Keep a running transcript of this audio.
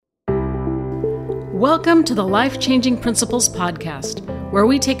Welcome to the Life Changing Principles podcast, where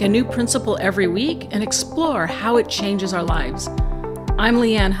we take a new principle every week and explore how it changes our lives. I'm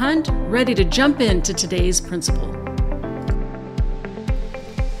Leanne Hunt, ready to jump into today's principle.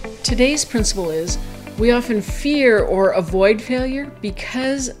 Today's principle is, we often fear or avoid failure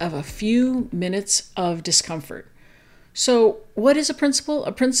because of a few minutes of discomfort. So, what is a principle?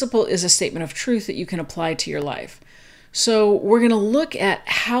 A principle is a statement of truth that you can apply to your life. So we're going to look at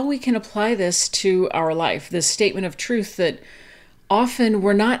how we can apply this to our life, this statement of truth that often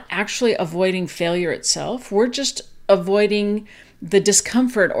we're not actually avoiding failure itself. We're just avoiding the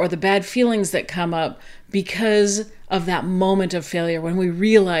discomfort or the bad feelings that come up because of that moment of failure when we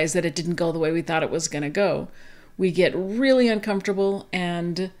realize that it didn't go the way we thought it was going to go. We get really uncomfortable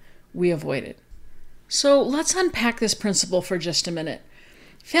and we avoid it. So let's unpack this principle for just a minute.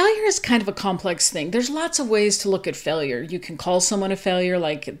 Failure is kind of a complex thing. There's lots of ways to look at failure. You can call someone a failure,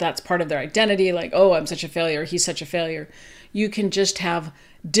 like that's part of their identity, like, oh, I'm such a failure, he's such a failure. You can just have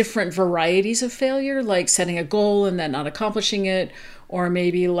different varieties of failure, like setting a goal and then not accomplishing it, or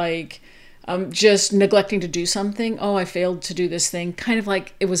maybe like just neglecting to do something. Oh, I failed to do this thing, kind of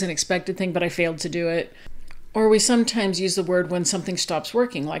like it was an expected thing, but I failed to do it. Or we sometimes use the word when something stops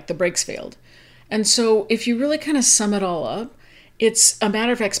working, like the brakes failed. And so if you really kind of sum it all up, it's a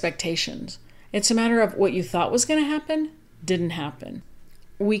matter of expectations. It's a matter of what you thought was going to happen, didn't happen.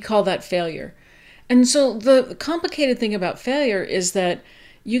 We call that failure. And so the complicated thing about failure is that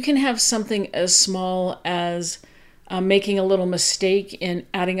you can have something as small as making a little mistake in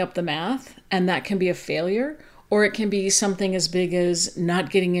adding up the math, and that can be a failure, or it can be something as big as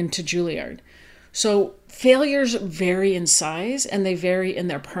not getting into Juilliard. So failures vary in size and they vary in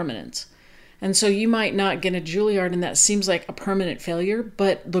their permanence. And so you might not get a Juilliard and that seems like a permanent failure,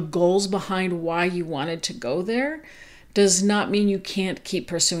 but the goals behind why you wanted to go there does not mean you can't keep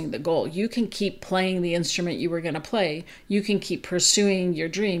pursuing the goal. You can keep playing the instrument you were going to play. You can keep pursuing your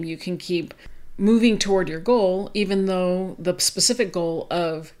dream. You can keep moving toward your goal, even though the specific goal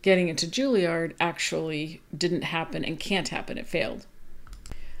of getting into Juilliard actually didn't happen and can't happen. It failed.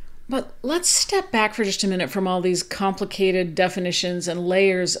 But let's step back for just a minute from all these complicated definitions and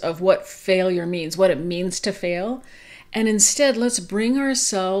layers of what failure means, what it means to fail. And instead, let's bring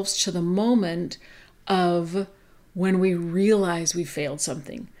ourselves to the moment of when we realize we failed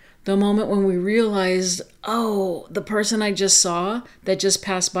something. The moment when we realized, oh, the person I just saw that just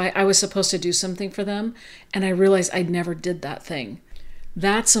passed by, I was supposed to do something for them, and I realized I never did that thing.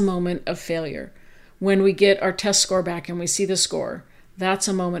 That's a moment of failure. When we get our test score back and we see the score, that's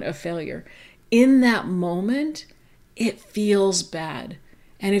a moment of failure. In that moment, it feels bad.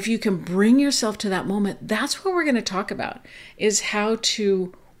 And if you can bring yourself to that moment, that's what we're going to talk about, is how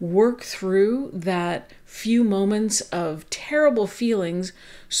to work through that few moments of terrible feelings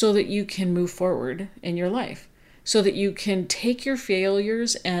so that you can move forward in your life, so that you can take your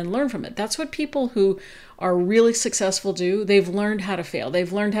failures and learn from it. That's what people who are really successful do. They've learned how to fail.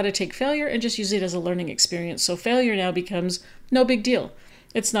 They've learned how to take failure and just use it as a learning experience. So failure now becomes no big deal.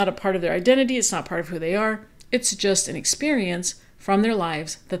 It's not a part of their identity. It's not part of who they are. It's just an experience from their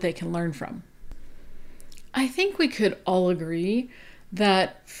lives that they can learn from. I think we could all agree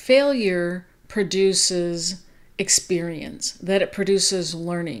that failure produces experience, that it produces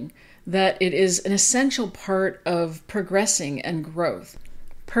learning, that it is an essential part of progressing and growth.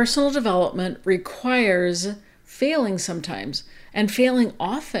 Personal development requires failing sometimes, and failing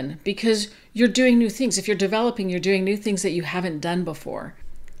often, because you're doing new things. If you're developing, you're doing new things that you haven't done before.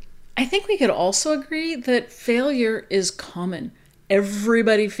 I think we could also agree that failure is common.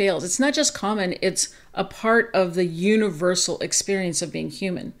 Everybody fails. It's not just common, it's a part of the universal experience of being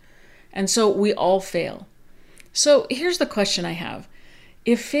human. And so we all fail. So here's the question I have.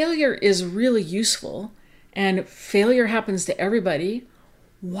 If failure is really useful and failure happens to everybody,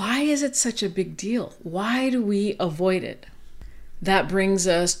 why is it such a big deal? Why do we avoid it? That brings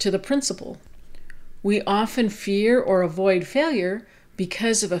us to the principle. We often fear or avoid failure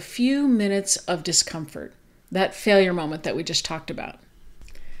because of a few minutes of discomfort, that failure moment that we just talked about.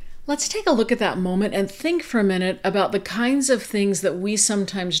 Let's take a look at that moment and think for a minute about the kinds of things that we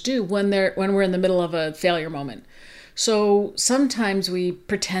sometimes do when we're in the middle of a failure moment. So sometimes we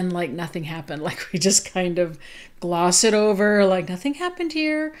pretend like nothing happened, like we just kind of gloss it over, like nothing happened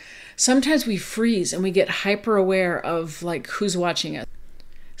here. Sometimes we freeze and we get hyper aware of like who's watching us.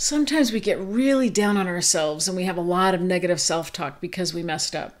 Sometimes we get really down on ourselves and we have a lot of negative self-talk because we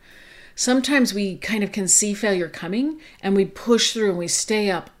messed up. Sometimes we kind of can see failure coming and we push through and we stay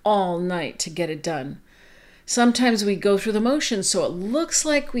up all night to get it done. Sometimes we go through the motions so it looks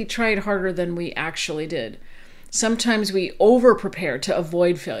like we tried harder than we actually did. Sometimes we over-prepare to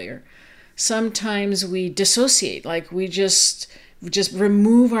avoid failure. Sometimes we dissociate, like we just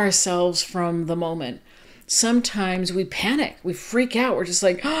remove ourselves from the moment. Sometimes we panic, we freak out. We're just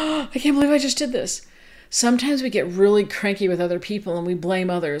like, oh, I can't believe I just did this. Sometimes we get really cranky with other people and we blame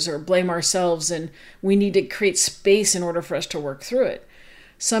others or blame ourselves, and we need to create space in order for us to work through it.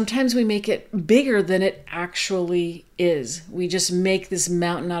 Sometimes we make it bigger than it actually is. We just make this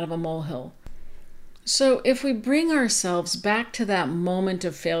mountain out of a molehill. So if we bring ourselves back to that moment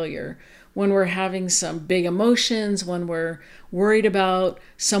of failure, when we're having some big emotions, when we're worried about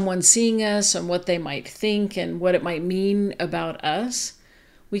someone seeing us and what they might think and what it might mean about us,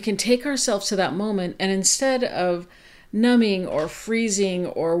 we can take ourselves to that moment, and instead of numbing or freezing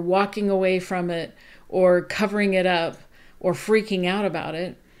or walking away from it or covering it up or freaking out about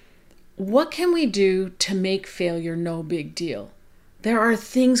it, what can we do to make failure no big deal? There are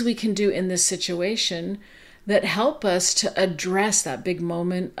things we can do in this situation that help us to address that big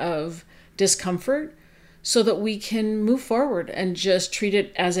moment of discomfort so that we can move forward and just treat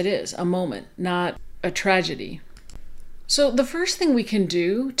it as it is, a moment, not a tragedy. So the first thing we can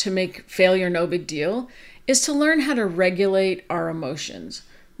do to make failure no big deal is to learn how to regulate our emotions.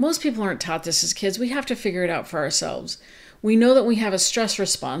 Most people aren't taught this as kids. We have to figure it out for ourselves. We know that we have a stress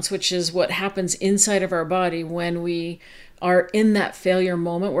response, which is what happens inside of our body when we are in that failure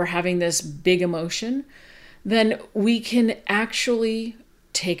moment. We're having this big emotion. Then we can actually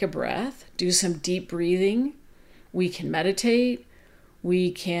take a breath, do some deep breathing. We can meditate.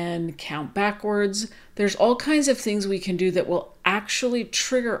 We can count backwards. There's all kinds of things we can do that will actually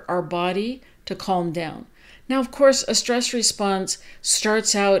trigger our body to calm down. Now, of course, a stress response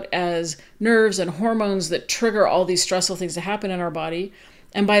starts out as nerves and hormones that trigger all these stressful things that happen in our body.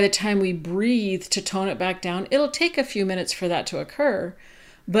 And by the time we breathe to tone it back down, it'll take a few minutes for that to occur.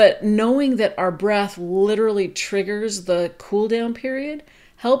 But knowing that our breath literally triggers the cool down period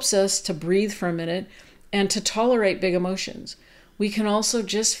helps us to breathe for a minute and to tolerate big emotions. We can also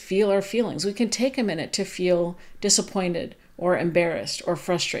just feel our feelings. We can take a minute to feel disappointed or embarrassed or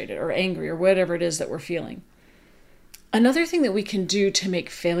frustrated or angry or whatever it is that we're feeling. Another thing that we can do to make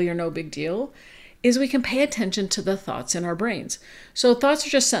failure no big deal is we can pay attention to the thoughts in our brains. So thoughts are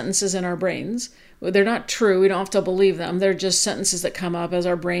just sentences in our brains. They're not true. We don't have to believe them. They're just sentences that come up as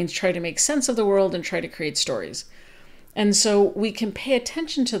our brains try to make sense of the world and try to create stories. And so we can pay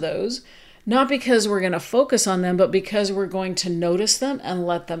attention to those, not because we're going to focus on them, but because we're going to notice them and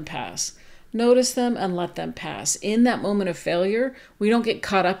let them pass. Notice them and let them pass. In that moment of failure, we don't get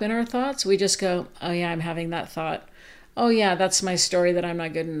caught up in our thoughts. We just go, oh yeah, I'm having that thought. Oh yeah, that's my story that I'm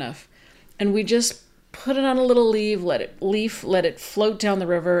not good enough. And we just put it on a little leaf, let it float down the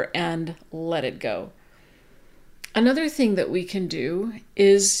river and let it go. Another thing that we can do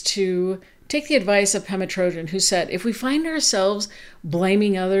is to take the advice of Pema Chodron, who said, if we find ourselves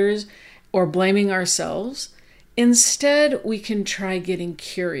blaming others or blaming ourselves, instead we can try getting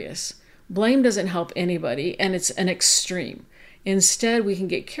curious. Blame doesn't help anybody, and it's an extreme. Instead, we can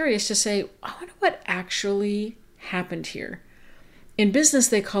get curious to say, I wonder what actually happened here. In business,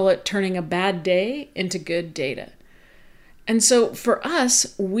 they call it turning a bad day into good data. And so for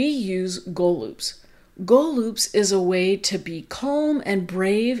us, we use goal loops. Goal loops is a way to be calm and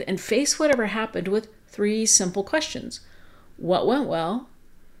brave and face whatever happened with 3 simple questions. What went well?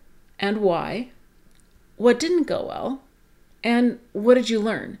 And why? What didn't go well? And what did you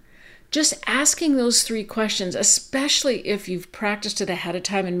learn? Just asking those 3 questions, especially if you've practiced it ahead of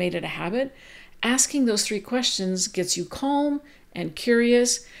time and made it a habit, asking those 3 questions gets you calm and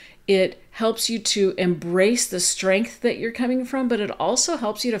curious. It helps you to embrace the strength that you're coming from, but it also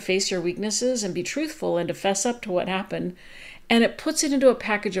helps you to face your weaknesses and be truthful and to fess up to what happened. And it puts it into a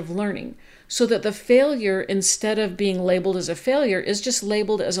package of learning so that the failure, instead of being labeled as a failure, is just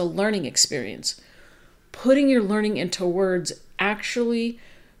labeled as a learning experience. Putting your learning into words actually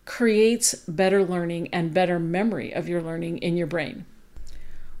creates better learning and better memory of your learning in your brain.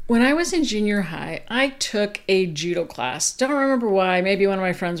 When I was in junior high, I took a judo class. Don't remember why. Maybe one of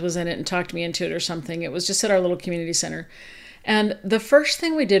my friends was in it and talked me into it or something. It was just at our little community center. And the first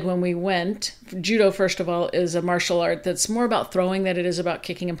thing we did when we went, judo, first of all, is a martial art that's more about throwing than it is about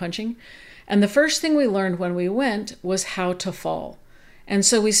kicking and punching. And the first thing we learned when we went was how to fall. And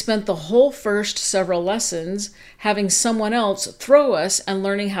so we spent the whole first several lessons having someone else throw us and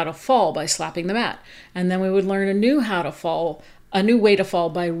learning how to fall by slapping the mat. And then we would learn a new way to fall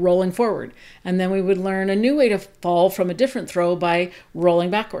by rolling forward. And then we would learn a new way to fall from a different throw by rolling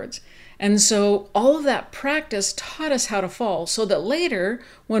backwards. And so all of that practice taught us how to fall so that later,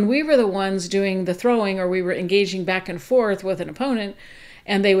 when we were the ones doing the throwing or we were engaging back and forth with an opponent,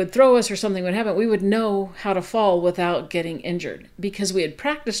 and they would throw us or something would happen, we would know how to fall without getting injured because we had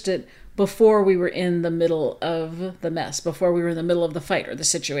practiced it before we were in the middle of the mess, before we were in the middle of the fight or the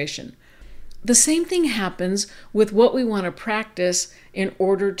situation. The same thing happens with what we want to practice in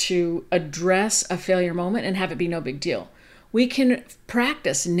order to address a failure moment and have it be no big deal. We can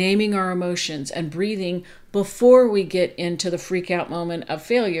practice naming our emotions and breathing before we get into the freak out moment of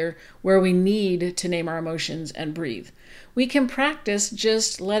failure where we need to name our emotions and breathe. We can practice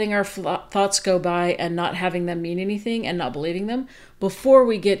just letting our thoughts go by and not having them mean anything and not believing them before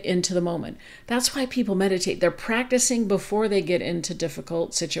we get into the moment. That's why people meditate. They're practicing before they get into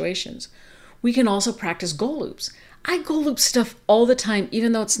difficult situations. We can also practice goal loops. I goal loop stuff all the time,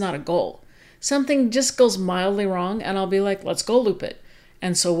 even though it's not a goal. Something just goes mildly wrong, and I'll be like, let's goal loop it.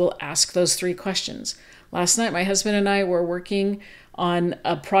 And so we'll ask those 3 questions. Last night, my husband and I were working on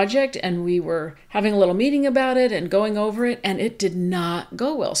a project, and we were having a little meeting about it and going over it, and it did not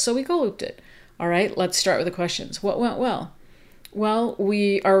go well. So we goal looped it. All right, let's start with the questions. What went well? Well,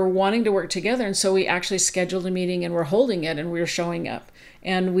 we are wanting to work together, and so we actually scheduled a meeting, and we're holding it, and we're showing up.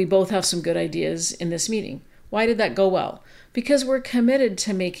 And we both have some good ideas in this meeting. Why did that go well? Because we're committed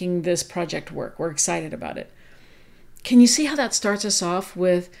to making this project work. We're excited about it. Can you see how that starts us off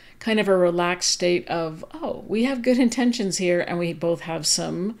with kind of a relaxed state of, oh, we have good intentions here, and we both have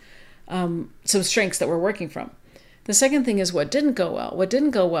some strengths that we're working from. The second thing is what didn't go well. What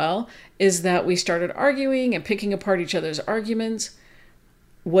didn't go well is that we started arguing and picking apart each other's arguments.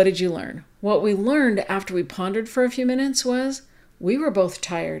 What did you learn? What we learned after we pondered for a few minutes was we were both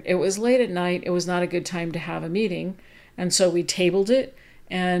tired. It was late at night. It was not a good time to have a meeting. And so we tabled it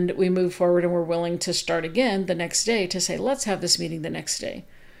and we moved forward and we're willing to start again the next day to say, let's have this meeting the next day.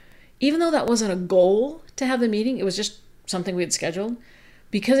 Even though that wasn't a goal to have the meeting, it was just something we had scheduled.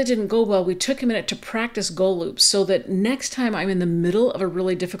 Because it didn't go well, we took a minute to practice goal loops so that next time I'm in the middle of a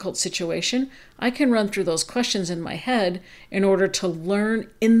really difficult situation, I can run through those questions in my head in order to learn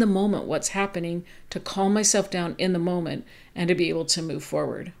in the moment what's happening, to calm myself down in the moment, and to be able to move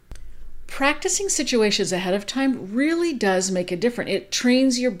forward. Practicing situations ahead of time really does make a difference. It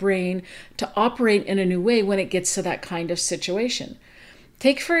trains your brain to operate in a new way when it gets to that kind of situation.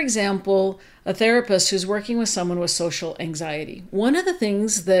 Take, for example, a therapist who's working with someone with social anxiety. One of the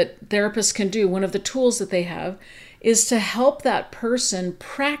things that therapists can do, one of the tools that they have, is to help that person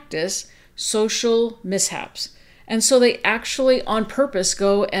practice social mishaps. And so they actually, on purpose,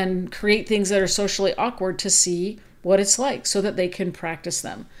 go and create things that are socially awkward to see what it's like so that they can practice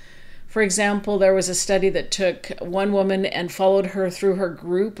them. For example, there was a study that took one woman and followed her through her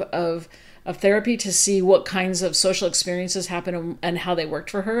group of therapy to see what kinds of social experiences happened and how they worked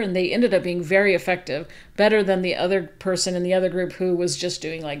for her. And they ended up being very effective, better than the other person in the other group who was just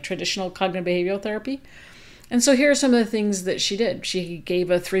doing like traditional cognitive behavioral therapy. And so here are some of the things that she did. She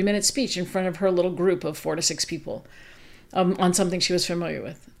gave a 3-minute speech in front of her little group of 4 to 6 people on something she was familiar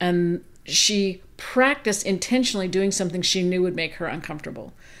with. And she practiced intentionally doing something she knew would make her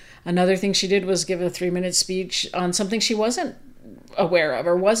uncomfortable. Another thing she did was give a 3-minute speech on something she wasn't aware of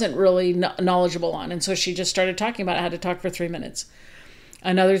or wasn't really knowledgeable on. And so she just started talking about it, had to talk for 3 minutes.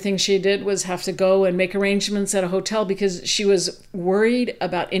 Another thing she did was have to go and make arrangements at a hotel because she was worried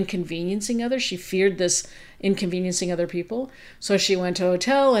about inconveniencing others. She feared this inconveniencing other people. So she went to a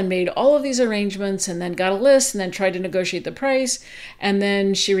hotel and made all of these arrangements and then got a list and then tried to negotiate the price. And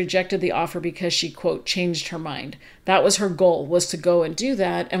then she rejected the offer because she, quote, changed her mind. That was her goal, was to go and do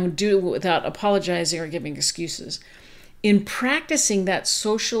that and do it without apologizing or giving excuses. In practicing that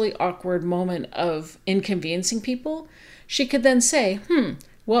socially awkward moment of inconveniencing people, she could then say,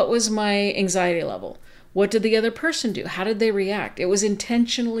 what was my anxiety level? What did the other person do? How did they react? It was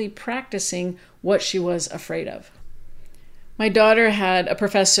intentionally practicing what she was afraid of. My daughter had a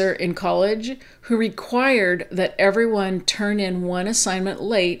professor in college who required that everyone turn in one assignment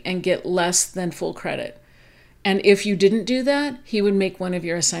late and get less than full credit. And if you didn't do that, he would make one of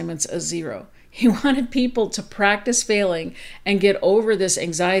your assignments a 0. He wanted people to practice failing and get over this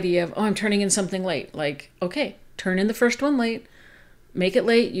anxiety of, I'm turning in something late. Like, okay, turn in the first one late, make it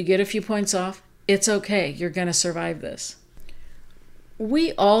late, you get a few points off. It's okay, you're going to survive this.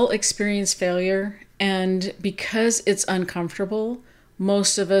 We all experience failure, and because it's uncomfortable,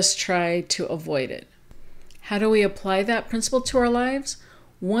 most of us try to avoid it. How do we apply that principle to our lives?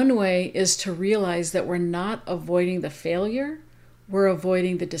 One way is to realize that we're not avoiding the failure, we're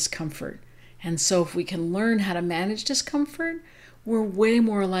avoiding the discomfort. And so if we can learn how to manage discomfort, we're way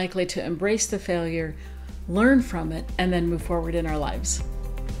more likely to embrace the failure, learn from it, and then move forward in our lives.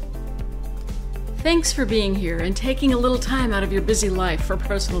 Thanks for being here and taking a little time out of your busy life for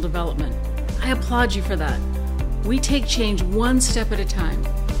personal development. I applaud you for that. We take change one step at a time.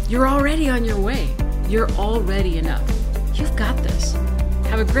 You're already on your way. You're already enough. You've got this.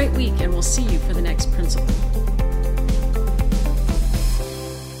 Have a great week, and we'll see you for the next principle.